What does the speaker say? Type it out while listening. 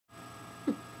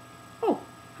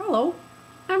Hello,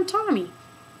 I'm Tommy,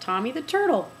 Tommy the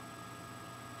Turtle.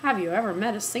 Have you ever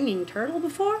met a singing turtle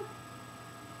before?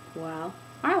 Well,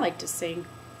 I like to sing.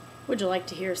 Would you like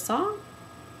to hear a song?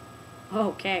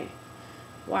 Okay,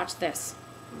 watch this.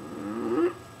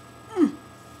 I'm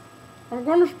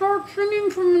gonna start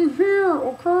singing from in here,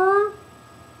 okay?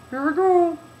 Here we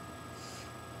go.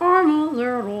 I'm a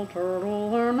little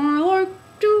turtle and I like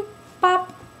to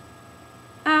pop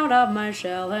out of my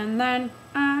shell, and then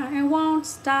I won't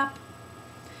stop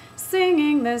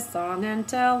singing this song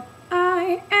until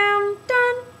I am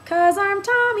done, 'cause I'm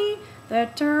Tommy the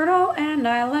Turtle and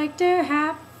I like to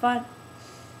have fun.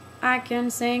 I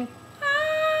can sing high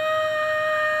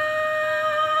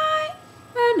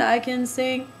and I can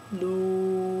sing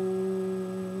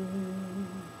low.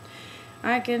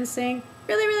 I can sing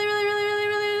really, really, really, really, really,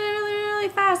 really, really, really, really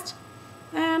fast,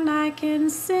 and I can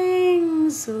sing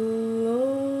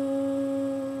slow.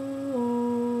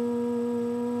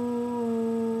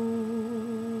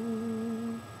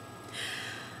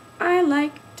 I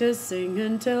like to sing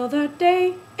until the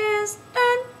day is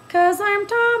done, 'cause I'm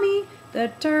Tommy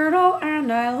the Turtle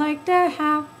and I like to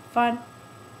have fun.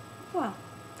 Well,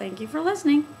 thank you for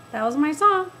listening. That was my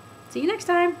song. See you next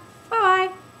time.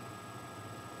 Bye-bye.